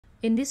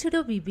In this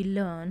video, we will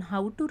learn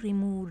how to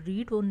remove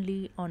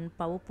read-only on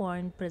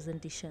PowerPoint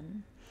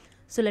presentation.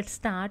 So let's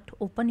start.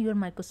 Open your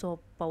Microsoft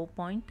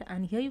PowerPoint,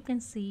 and here you can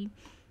see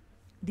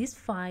this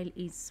file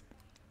is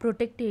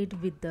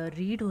protected with the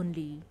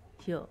read-only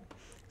here.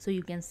 So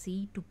you can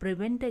see to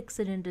prevent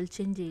accidental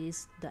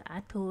changes, the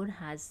author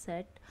has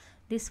set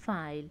this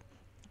file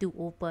to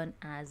open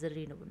as a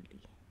read-only.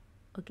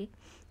 Okay.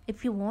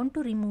 If you want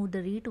to remove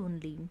the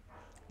read-only,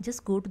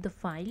 just go to the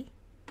file,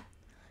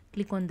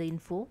 click on the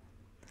info,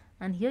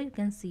 and here you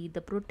can see the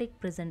protect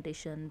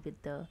presentation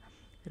with the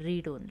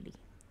read only.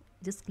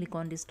 Just click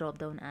on this drop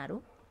down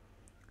arrow,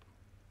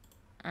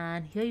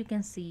 and here you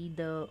can see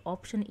the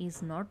option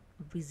is not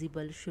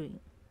visible showing.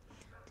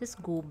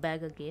 Just go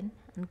back again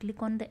and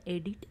click on the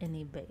edit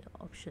anyway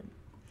option,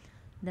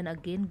 then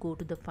again go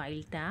to the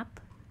file tab,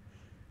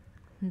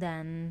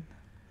 then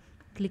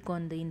click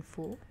on the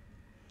info,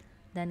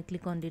 then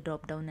click on the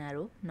drop down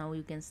arrow. Now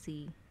you can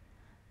see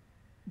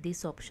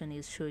this option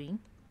is showing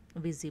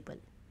visible.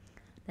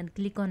 Then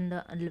click on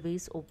the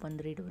always open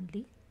read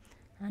only,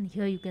 and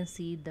here you can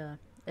see the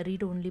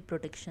read only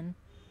protection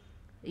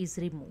is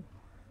removed.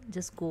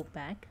 Just go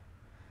back.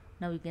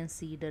 Now you can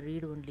see the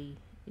read only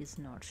is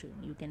not showing.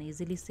 You can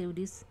easily save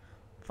this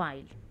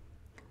file.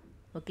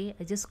 Okay,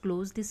 I just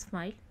close this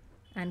file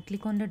and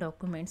click on the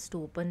documents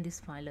to open this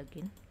file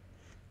again.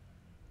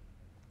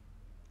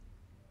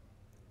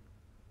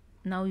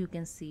 Now you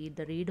can see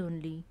the read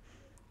only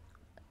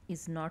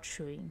is not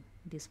showing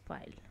this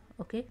file.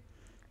 Okay,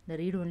 the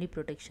read only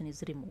protection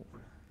is removed.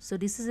 So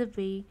this is a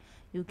way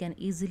you can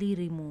easily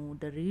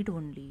remove the read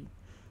only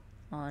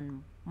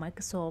on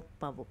Microsoft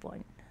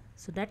PowerPoint.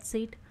 So that's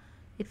it.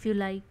 If you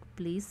like,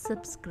 please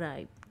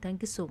subscribe.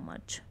 Thank you so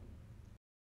much.